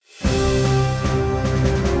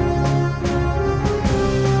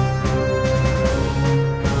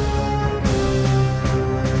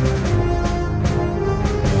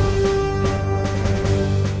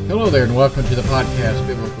there, and welcome to the podcast,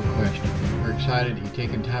 Biblical Question. We're excited that you've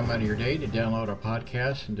taken time out of your day to download our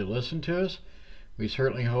podcast and to listen to us. We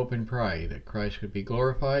certainly hope and pray that Christ would be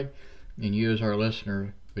glorified and you as our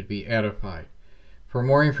listener would be edified. For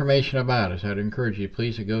more information about us, I'd encourage you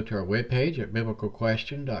please to go to our webpage at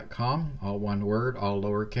biblicalquestion.com, all one word, all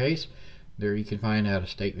lowercase. There you can find out a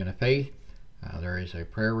statement of faith. There is a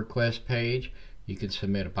prayer request page. You can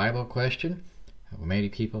submit a Bible question. Many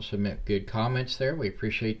people submit good comments there. We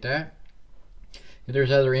appreciate that. And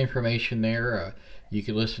there's other information there. You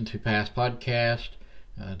can listen to past podcasts.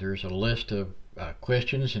 There's a list of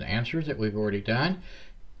questions and answers that we've already done.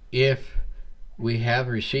 If we have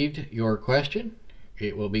received your question,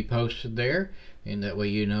 it will be posted there, and that way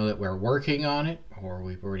you know that we're working on it or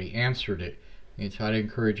we've already answered it. And so I'd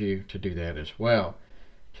encourage you to do that as well.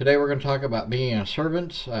 Today we're going to talk about being a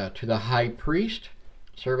servant to the high priest.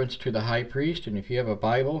 Servants to the high priest. And if you have a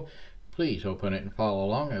Bible, please open it and follow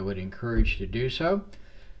along. I would encourage you to do so.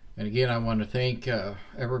 And again, I want to thank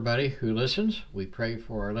everybody who listens. We pray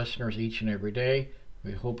for our listeners each and every day.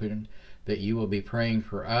 We're hoping that you will be praying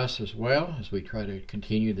for us as well as we try to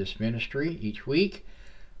continue this ministry each week.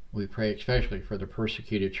 We pray especially for the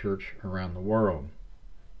persecuted church around the world.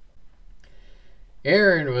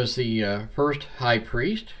 Aaron was the first high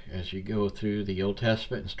priest as you go through the Old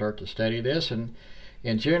Testament and start to study this.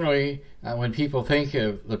 And generally, when people think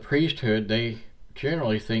of the priesthood, they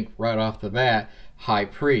generally think right off the bat, high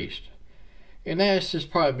priest. And that's just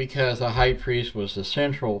probably because the high priest was the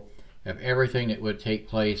central of everything that would take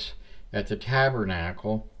place at the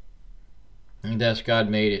tabernacle. And thus God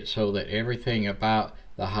made it so that everything about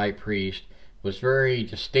the high priest was very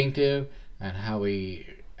distinctive, and how he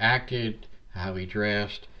acted, how he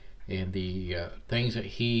dressed, and the things that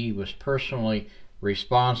he was personally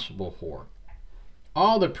responsible for.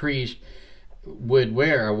 All the priests would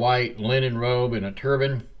wear a white linen robe and a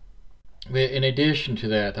turban. In addition to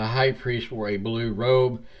that, the high priest wore a blue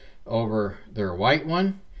robe over their white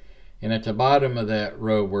one, and at the bottom of that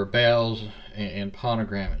robe were bells and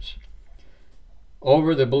pomegranates.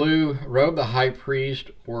 Over the blue robe, the high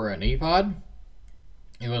priest wore an ephod.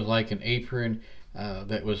 It was like an apron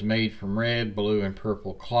that was made from red, blue, and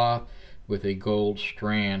purple cloth with a gold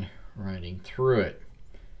strand running through it.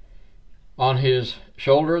 On his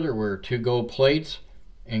shoulder there were 2 gold plates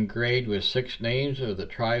engraved with 6 names of the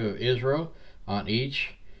tribe of Israel on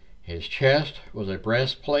each. His chest was a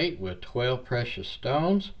breastplate with 12 precious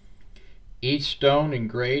stones, each stone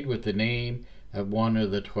engraved with the name of one of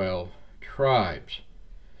the 12 tribes.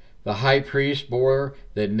 The high priest bore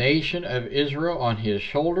the nation of Israel on his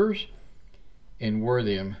shoulders and wore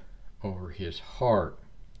them over his heart.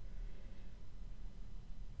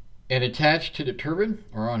 And attached to the turban,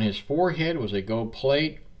 or on his forehead, was a gold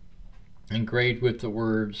plate engraved with the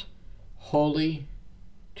words, "Holy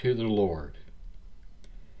to the Lord."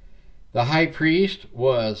 The high priest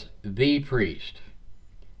was the priest.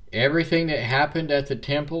 Everything that happened at the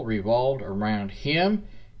temple revolved around him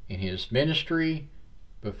and his ministry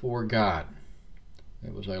before God.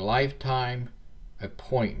 It was a lifetime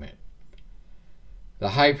appointment.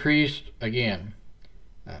 The high priest, again,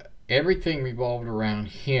 everything revolved around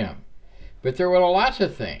him. But there were lots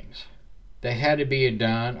of things that had to be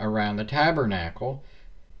done around the tabernacle.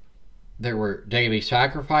 There were daily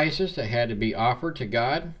sacrifices that had to be offered to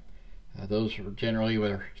God. Those were generally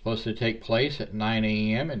were supposed to take place at 9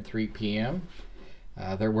 a.m. and 3 p.m.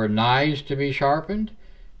 There were knives to be sharpened,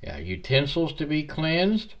 utensils to be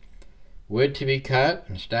cleansed, wood to be cut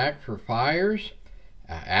and stacked for fires,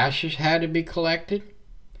 ashes had to be collected,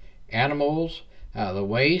 animals, the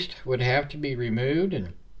waste would have to be removed,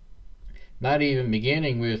 and not even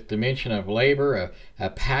beginning with the mention of labor,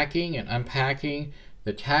 packing and unpacking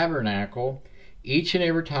the tabernacle each and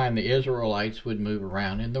every time the Israelites would move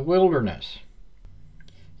around in the wilderness.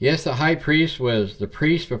 Yes, the high priest was the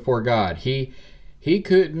priest before God. He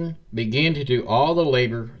couldn't begin to do all the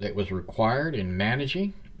labor that was required in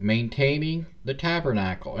managing, maintaining the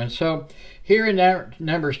tabernacle. And so here in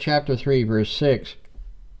Numbers chapter 3, verse 6,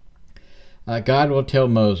 God will tell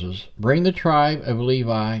Moses, "Bring the tribe of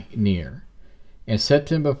Levi near, and set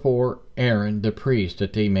them before Aaron the priest,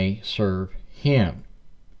 that they may serve him."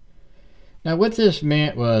 Now what this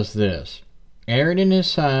meant was this: Aaron and his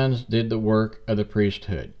sons did the work of the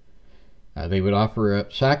priesthood. They would offer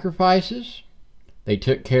up sacrifices. They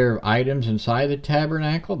took care of items inside the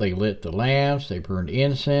tabernacle. They lit the lamps. They burned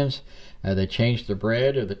incense. They changed the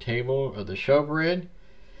bread of the table of the showbread.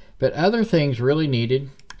 But other things really needed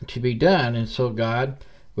to be done, and so God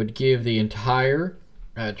would give the entire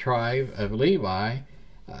tribe of Levi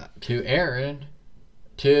to Aaron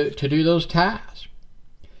to do those tasks.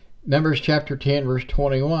 Numbers chapter 10, verse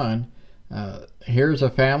 21. Here's a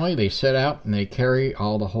family. They set out and they carry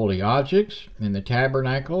all the holy objects, and the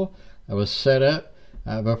tabernacle was set up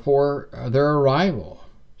before their arrival.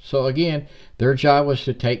 So again, their job was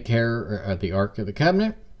to take care of the Ark of the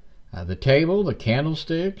Covenant, the table, the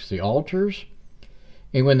candlesticks, the altars.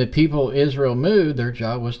 And when the people of Israel moved, their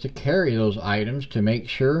job was to carry those items to make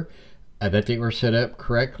sure that they were set up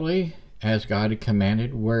correctly as God had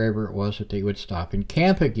commanded wherever it was that they would stop and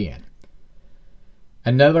camp again.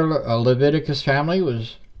 Another Leviticus family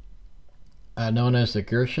was known as the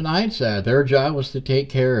Gershonites. Their job was to take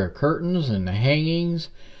care of curtains and the hangings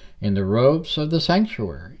and the ropes of the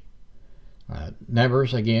sanctuary.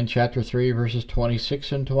 Numbers, again, chapter 3, verses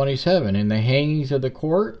 26 and 27. In the hangings of the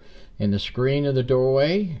court, in the screen of the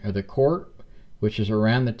doorway of the court, which is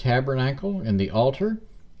around the tabernacle, and the altar,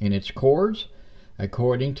 in its cords,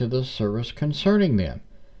 according to the service concerning them.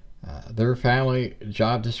 Their family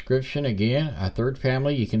job description, again, a third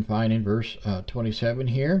family you can find in verse 27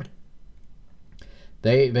 here.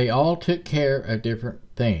 They all took care of different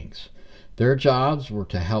things. Their jobs were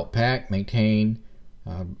to help pack, maintain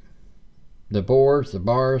the boards, the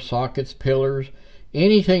bars, sockets, pillars,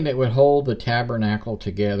 anything that would hold the tabernacle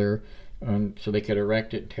together so they could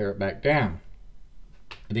erect it and tear it back down.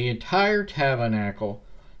 The entire tabernacle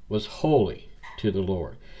was holy to the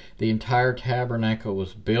Lord. The entire tabernacle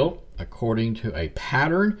was built according to a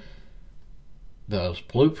pattern. Those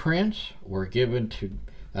blueprints were given to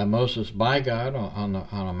Moses by God on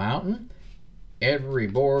a mountain. Every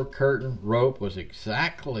board, curtain, rope was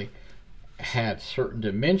had certain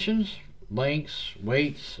dimensions, lengths,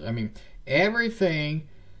 weights. I mean, everything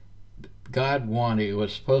God wanted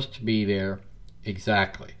was supposed to be there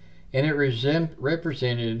exactly. And it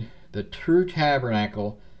represented the true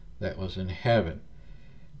tabernacle that was in heaven.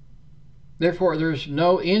 Therefore, there's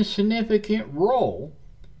no insignificant role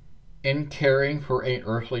in caring for an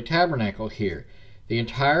earthly tabernacle here. The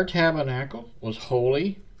entire tabernacle was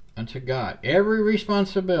holy unto God. Every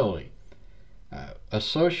responsibility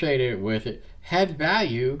associated with it had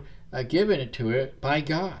value given to it by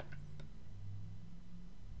God.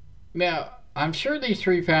 Now, I'm sure these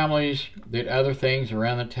three families did other things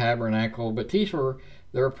around the tabernacle, but these were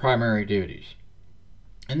their primary duties.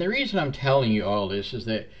 And the reason I'm telling you all this is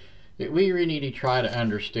that we really need to try to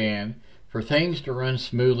understand, for things to run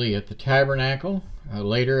smoothly at the tabernacle,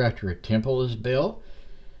 later after a temple is built,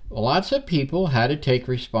 lots of people had to take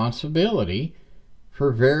responsibility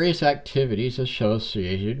for various activities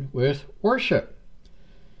associated with worship.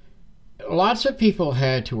 Lots of people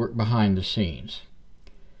had to work behind the scenes.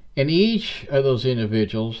 And each of those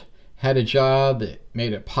individuals had a job that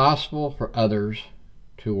made it possible for others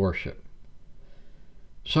to worship.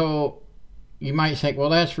 So you might think,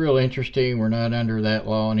 well, that's real interesting. We're not under that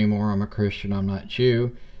law anymore. I'm a Christian. I'm not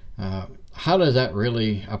Jew. How does that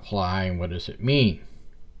really apply, and what does it mean?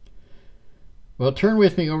 Well, turn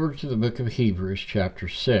with me over to the book of Hebrews, chapter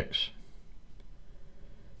 6.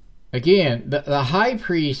 Again, the high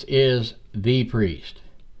priest is the priest.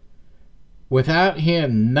 Without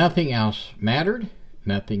him, nothing else mattered,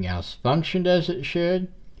 nothing else functioned as it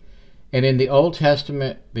should. And in the Old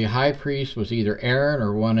Testament, the high priest was either Aaron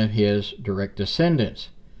or one of his direct descendants.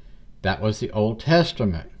 That was the Old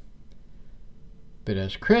Testament. But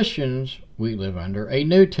as Christians, we live under a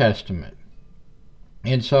New Testament.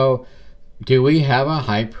 And so, do we have a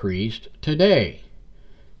high priest today?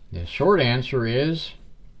 The short answer is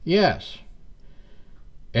yes.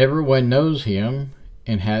 Everyone knows him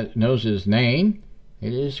and knows his name.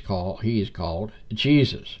 He is called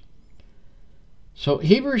Jesus. So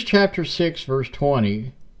Hebrews chapter 6 verse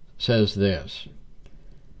 20 says this: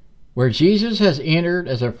 where Jesus has entered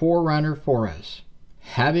as a forerunner for us,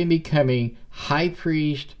 having becoming high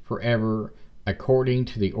priest forever according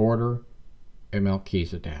to the order of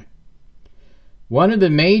Melchizedek. One of the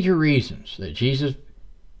major reasons that Jesus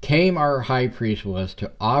became our high priest was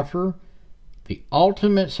to offer the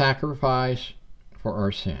ultimate sacrifice for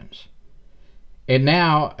our sins. And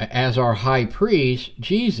now, as our high priest,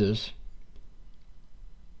 Jesus,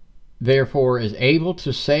 therefore, is able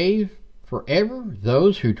to save forever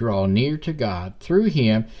those who draw near to God through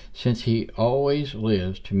him, since he always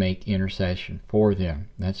lives to make intercession for them.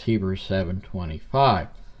 That's Hebrews 7:25.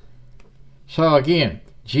 So again,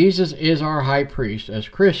 Jesus is our high priest as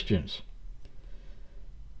Christians.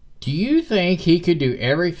 Do you think he could do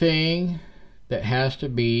everything that has to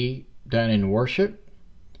be done in worship?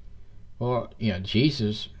 Well,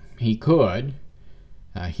 Jesus, he could.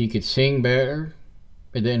 He could sing better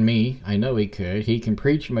than me. I know he could. He can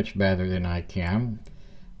preach much better than I can.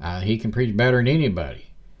 He can preach better than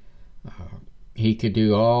anybody. He could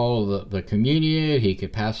do all the communion. He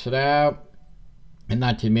could pass it out. And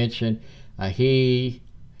not to mention, he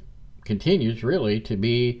continues really to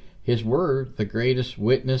be his word, the greatest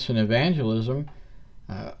witness in evangelism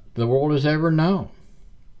the world has ever known.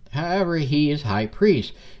 However, he is high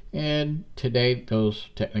priest. And today, those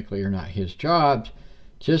technically are not his jobs.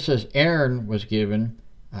 Just as Aaron was given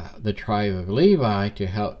the tribe of Levi to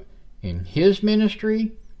help in his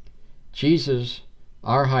ministry, Jesus,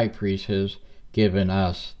 our high priest, has given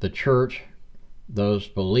us, the church, those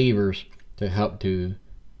believers, to help do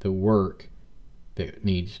the work that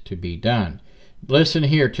needs to be done. Listen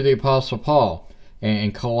here to the Apostle Paul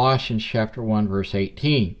in Colossians chapter 1, verse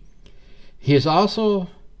 18. He is also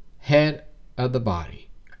head of the body,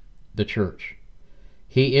 the church.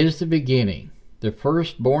 He is the beginning, the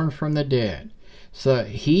firstborn from the dead, so that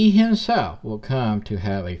he himself will come to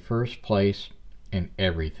have a first place in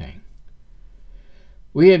everything.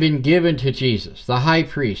 We have been given to Jesus, the high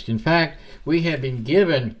priest. In fact, we have been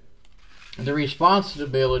given the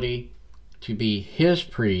responsibility to be his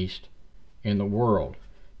priest in the world.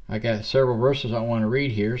 I got several verses I want to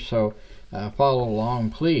read here, so follow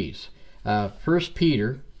along, please. 1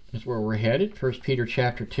 Peter is where we're headed. 1 Peter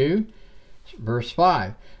chapter 2, verse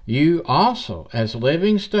 5. You also, as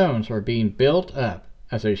living stones, are being built up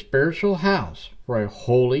as a spiritual house for a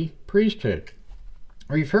holy priesthood.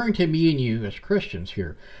 Referring to me and you as Christians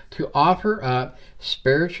here, to offer up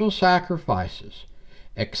spiritual sacrifices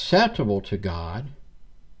acceptable to God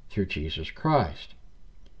through Jesus Christ.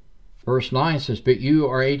 Verse 9 says, but you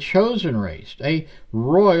are a chosen race, a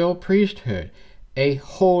royal priesthood, a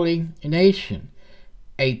holy nation,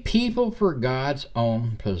 a people for God's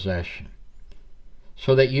own possession,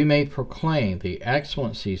 so that you may proclaim the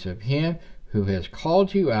excellencies of him who has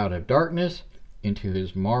called you out of darkness into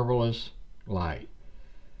his marvelous light.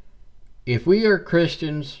 If we are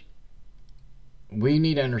Christians, we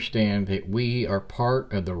need to understand that we are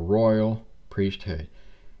part of the royal priesthood.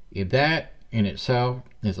 That in itself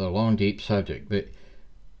is a long, deep subject, but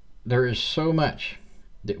there is so much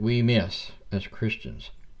that we miss as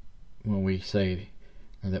Christians when we say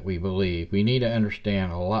that we believe. We need to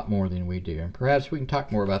understand a lot more than we do, and perhaps we can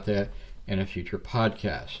talk more about that in a future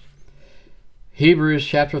podcast. Hebrews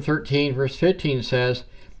chapter 13, verse 15 says,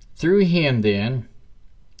 through him then,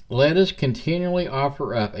 let us continually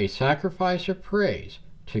offer up a sacrifice of praise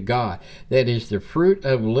to God, that is the fruit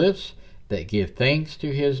of lips that give thanks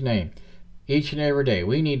to his name. Each and every day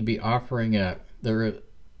we need to be offering up the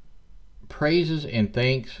praises and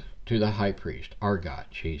thanks to the high priest, our God,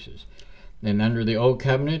 Jesus. And under the old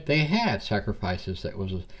covenant, they had sacrifices that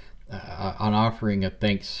was an offering of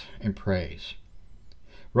thanks and praise.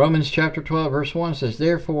 Romans chapter 12, verse 1 says,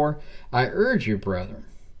 therefore, I urge you, brethren,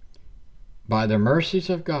 by the mercies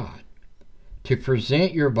of God, to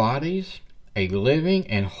present your bodies a living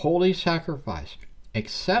and holy sacrifice,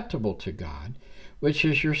 acceptable to God, which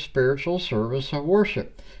is your spiritual service of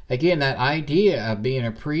worship. Again, that idea of being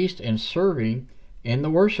a priest and serving in the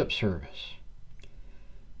worship service.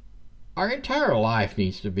 Our entire life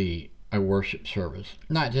needs to be a worship service,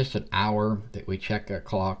 not just an hour that we check a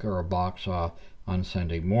clock or a box off on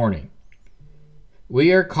Sunday morning.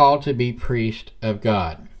 We are called to be priests of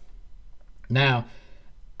God. Now,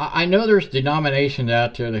 I know there's denominations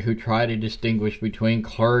out there who try to distinguish between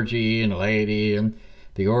clergy and laity and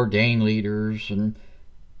the ordained leaders, and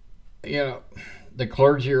the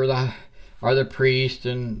clergy are the priests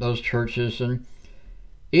in those churches, and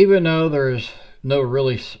even though there's no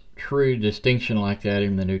really true distinction like that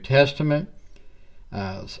in the New Testament,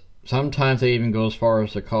 sometimes they even go as far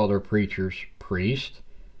as to call their preachers priests.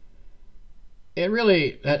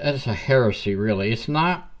 That's a heresy, really. It's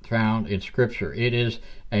not found in Scripture. It is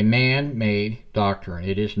a man-made doctrine.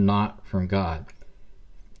 It is not from God.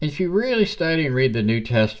 If you really study and read the New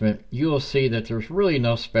Testament, you will see that there's really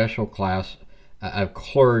no special class of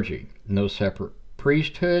clergy, no separate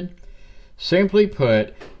priesthood. Simply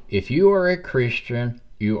put, if you are a Christian,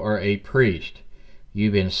 you are a priest.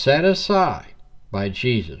 You've been set aside by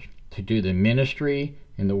Jesus to do the ministry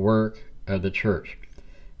and the work of the church.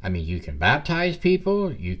 I mean, you can baptize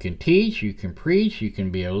people, you can teach, you can preach, you can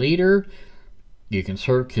be a leader, you can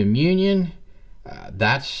serve communion.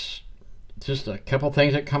 That's just a couple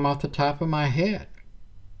things that come off the top of my head.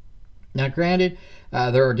 Now, granted,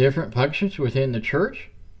 there are different functions within the church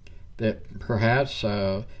that perhaps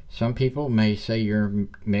some people may say you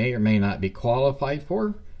may or may not be qualified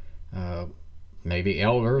for, maybe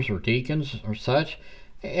elders or deacons or such,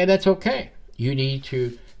 and that's okay. You need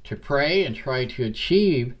to pray and try to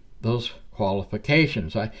achieve those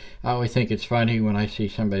qualifications. I always think it's funny when I see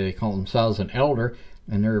somebody, they call themselves an elder,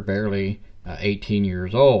 and they're barely 18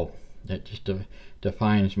 years old. That just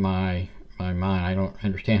defines my mind. I don't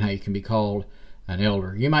understand how you can be called an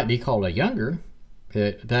elder. You might be called a younger,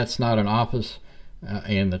 but that's not an office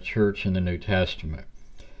in the church in the New Testament.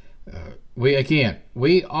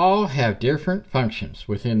 We all have different functions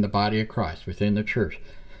within the body of Christ, within the church.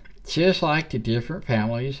 Just like the different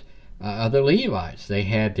families of the Levites. They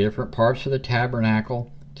had different parts of the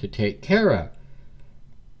tabernacle to take care of.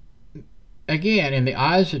 Again, in the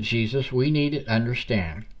eyes of Jesus, we need to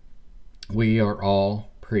understand we are all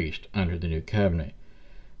priests under the new covenant.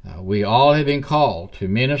 We all have been called to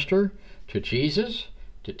minister to Jesus,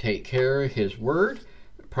 to take care of his word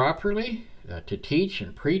properly, to teach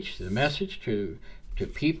and preach the message to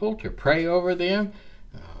people, to pray over them,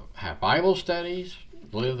 have Bible studies,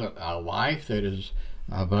 live a life that is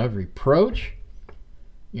above reproach.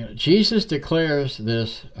 Jesus declares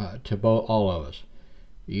this to all of us.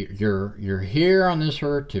 You're here on this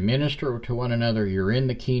earth to minister to one another. You're in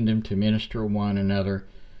the kingdom to minister to one another,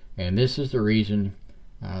 and this is the reason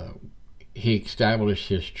he established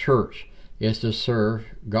his church, is to serve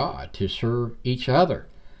God, to serve each other,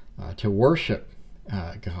 to worship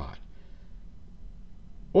God.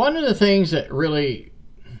 One of the things that really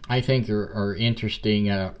I think are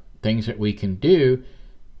interesting things that we can do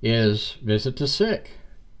is visit the sick.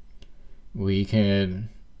 We can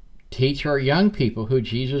teach our young people who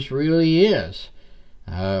Jesus really is.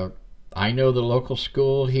 I know the local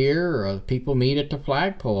school here, people meet at the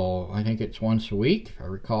flagpole. I think it's once a week, if I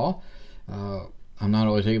recall. I'm not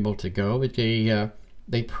always able to go, but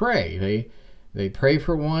they pray. They pray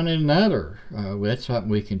for one another. That's something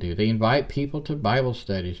we can do. They invite people to Bible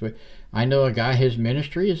studies. I know a guy, his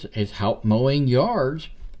ministry is help mowing yards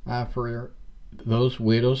for those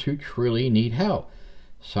widows who truly need help.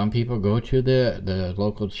 Some people go to the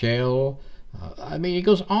local jail. It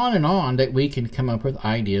goes on and on that we can come up with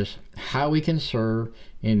ideas how we can serve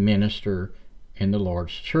and minister in the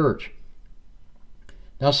Lord's church.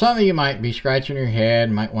 Now, some of you might be scratching your head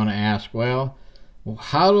and might want to ask, well,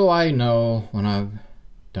 how do I know when I've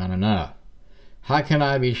done enough? How can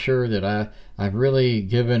I be sure that I've really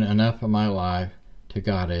given enough of my life to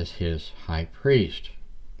God as his high priest?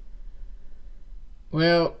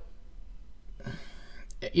 Well,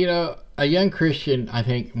 a young Christian, I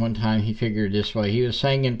think one time he figured this way. He was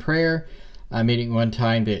saying in prayer, meeting one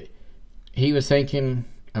time, that he was thinking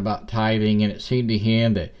about tithing, and it seemed to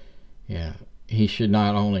him that he should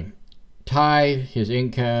not only tithe his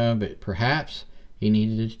income, but perhaps he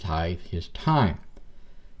needed to tithe his time.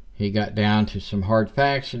 He got down to some hard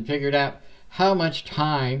facts and figured out how much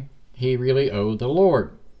time he really owed the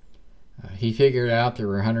Lord. He figured out there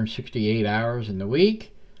were 168 hours in the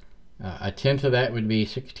week. A tenth of that would be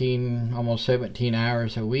 16, almost 17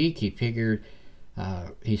 hours a week. He figured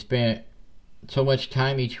he spent so much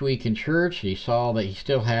time each week in church. He saw that he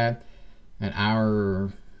still had an hour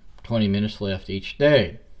or 20 minutes left each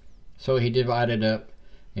day. So he divided up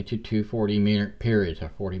into two 40-minute periods,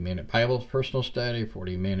 a 40-minute Bible personal study,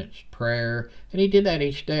 40 minutes prayer, and he did that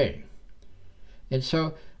each day. And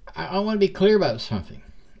so I want to be clear about something.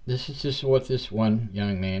 This is just what this one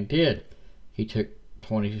young man did. He took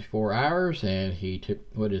 24 hours and he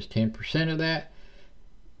took, 10% of that.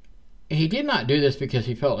 He did not do this because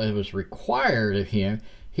he felt it was required of him.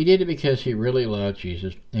 He did it because he really loved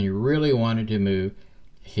Jesus and he really wanted to move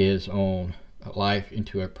his own life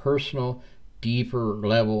into a personal, deeper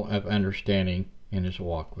level of understanding in his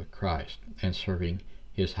walk with Christ and serving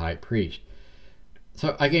his high priest.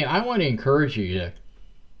 So again, I want to encourage you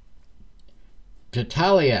to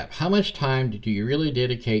tally up how much time do you really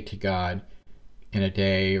dedicate to God in a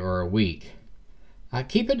day or a week.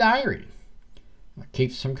 Keep a diary.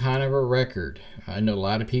 Keep some kind of a record. I know a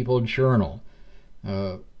lot of people journal.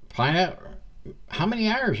 Find out how many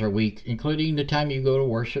hours a week, including the time you go to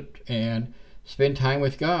worship and spend time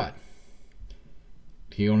with God.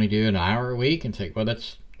 Do you only do an hour a week and think, well,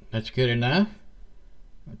 that's good enough?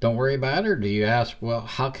 Don't worry about it. Or do you ask, well,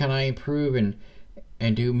 how can I improve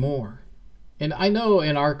and do more? And I know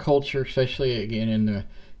in our culture, especially again in the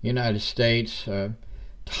United States,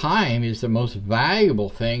 time is the most valuable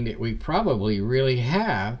thing that we probably really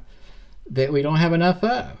have, that we don't have enough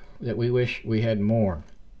of, that we wish we had more.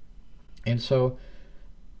 And so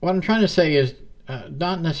what I'm trying to say is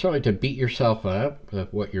not necessarily to beat yourself up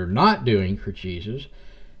with what you're not doing for Jesus.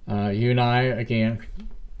 You and I, again,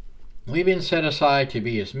 we've been set aside to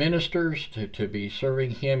be his ministers, to be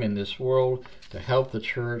serving him in this world, to help the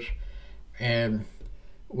church, and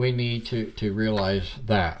we need to realize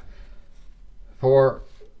that. For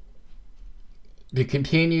to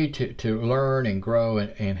continue to learn and grow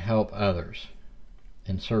and help others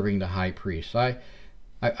in serving the high priest.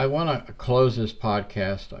 I want to close this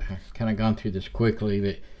podcast. I've kind of gone through this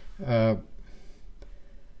quickly, but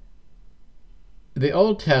the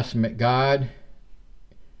Old Testament, God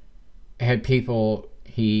had people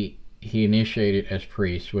he initiated as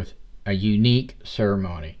priests with a unique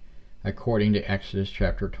ceremony, according to Exodus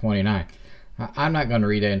chapter 29. I'm not going to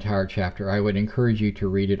read that entire chapter. I would encourage you to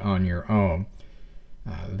read it on your own.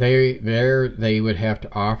 They would have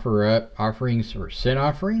to offer up offerings or sin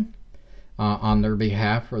offering on their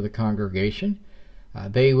behalf for the congregation.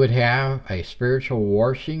 They would have a spiritual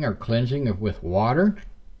washing or cleansing with water.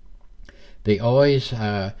 They always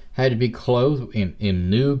had to be clothed in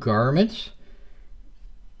new garments.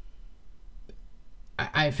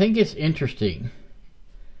 I think it's interesting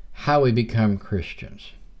how we become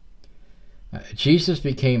Christians. Jesus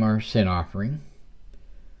became our sin offering.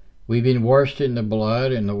 We've been washed in the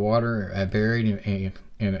blood and the water, buried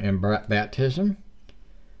in baptism.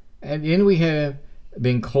 And then we have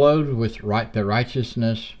been clothed with the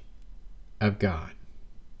righteousness of God.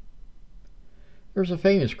 There's a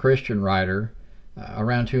famous Christian writer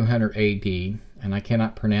around 200 AD, and I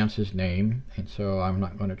cannot pronounce his name, and so I'm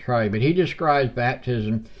not going to try, but he describes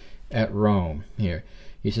baptism at Rome here.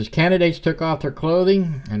 He says, candidates took off their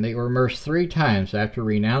clothing, and they were immersed 3 times after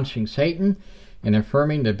renouncing Satan and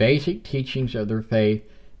affirming the basic teachings of their faith,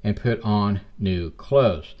 and put on new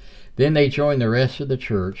clothes. Then they joined the rest of the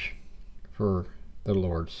church for the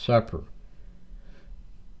Lord's Supper.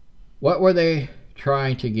 What were they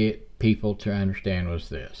trying to get people to understand was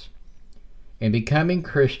this. In becoming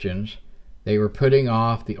Christians, they were putting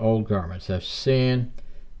off the old garments of sin.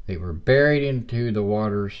 They were buried into the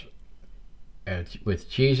waters with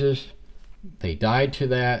Jesus. They died to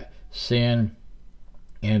that sin,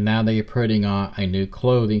 and now they are putting on a new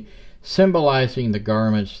clothing, symbolizing the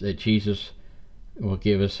garments that Jesus will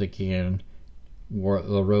give us again,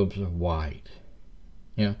 the robes of white.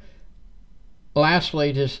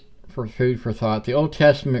 Lastly, just for food for thought, the Old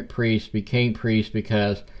Testament priests became priests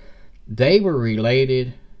because they were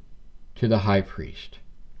related to the high priest.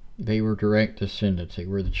 They were direct descendants. They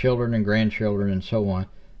were the children and grandchildren and so on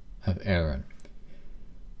of Aaron.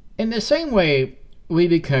 In the same way, we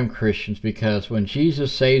become Christians because when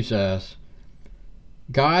Jesus saves us,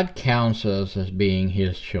 God counts us as being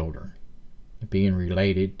his children, being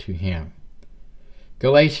related to him.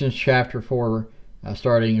 Galatians chapter 4,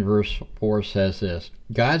 starting in verse 4, says this,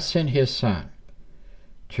 God sent his Son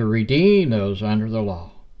to redeem those under the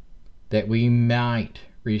law, that we might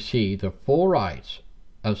receive the full rights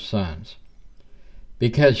of sons.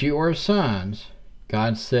 Because you are sons,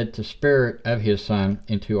 God sent the Spirit of his Son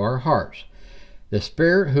into our hearts, the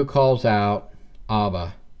Spirit who calls out,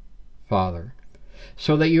 Abba, Father,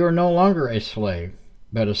 so that you are no longer a slave,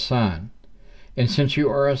 but a son. And since you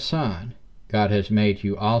are a son, God has made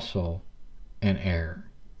you also an heir.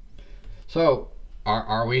 So,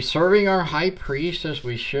 are we serving our high priest as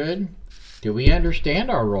we should? Do we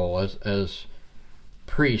understand our role as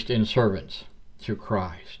priests and servants to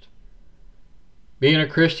Christ? Being a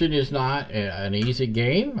Christian is not an easy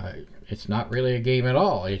game. It's not really a game at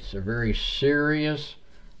all. It's a very serious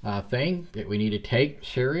thing that we need to take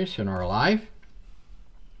serious in our life.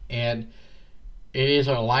 And it is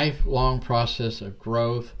a lifelong process of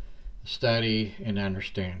growth, study, and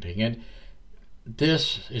understanding. And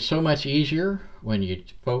this is so much easier when you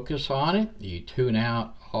focus on it. You tune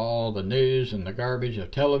out all the news and the garbage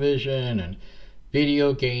of television and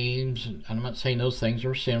video games. And I'm not saying those things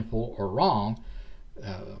are sinful or wrong,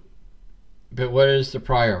 but what is the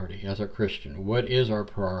priority as a Christian? What is our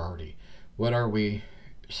priority? What are we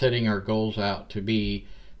setting our goals out to be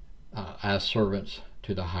as servants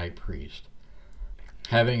to the high priest?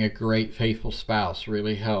 Having a great faithful spouse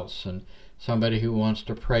really helps, and somebody who wants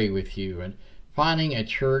to pray with you, and finding a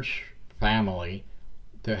church family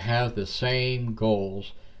that has the same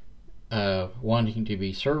goals of wanting to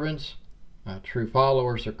be servants, true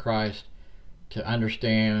followers of Christ, to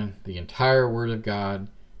understand the entire Word of God.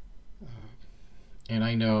 And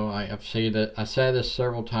I know I said this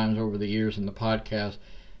several times over the years in the podcast.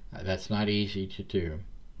 That's not easy to do,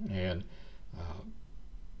 and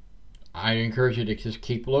I encourage you to just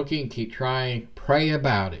keep looking, keep trying, pray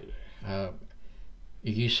about it.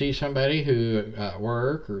 If you see somebody who at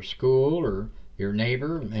work or school or your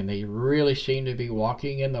neighbor, and they really seem to be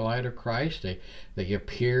walking in the light of Christ, they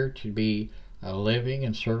appear to be living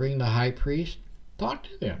and serving the high priest, talk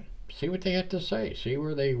to them. See what they have to say. See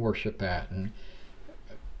where they worship at. And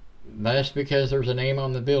that's because there's a name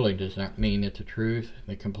on the building does not mean that the truth,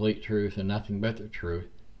 the complete truth, and nothing but the truth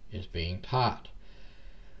is being taught.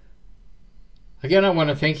 Again, I want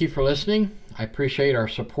to thank you for listening. I appreciate our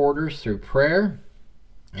supporters through prayer.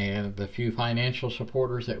 And the few financial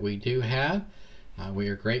supporters that we do have, we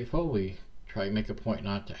are grateful. We try to make a point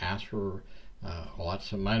not to ask for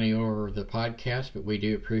lots of money over the podcast, but we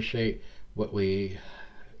do appreciate what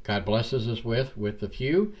God blesses us with the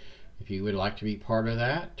few. If you would like to be part of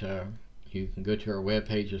that, you can go to our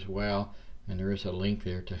webpage as well, and there is a link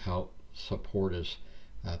there to help support us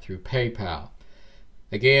through PayPal.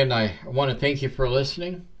 Again, I want to thank you for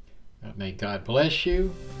listening. May God bless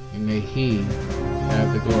you, and may He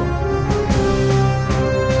have the glory.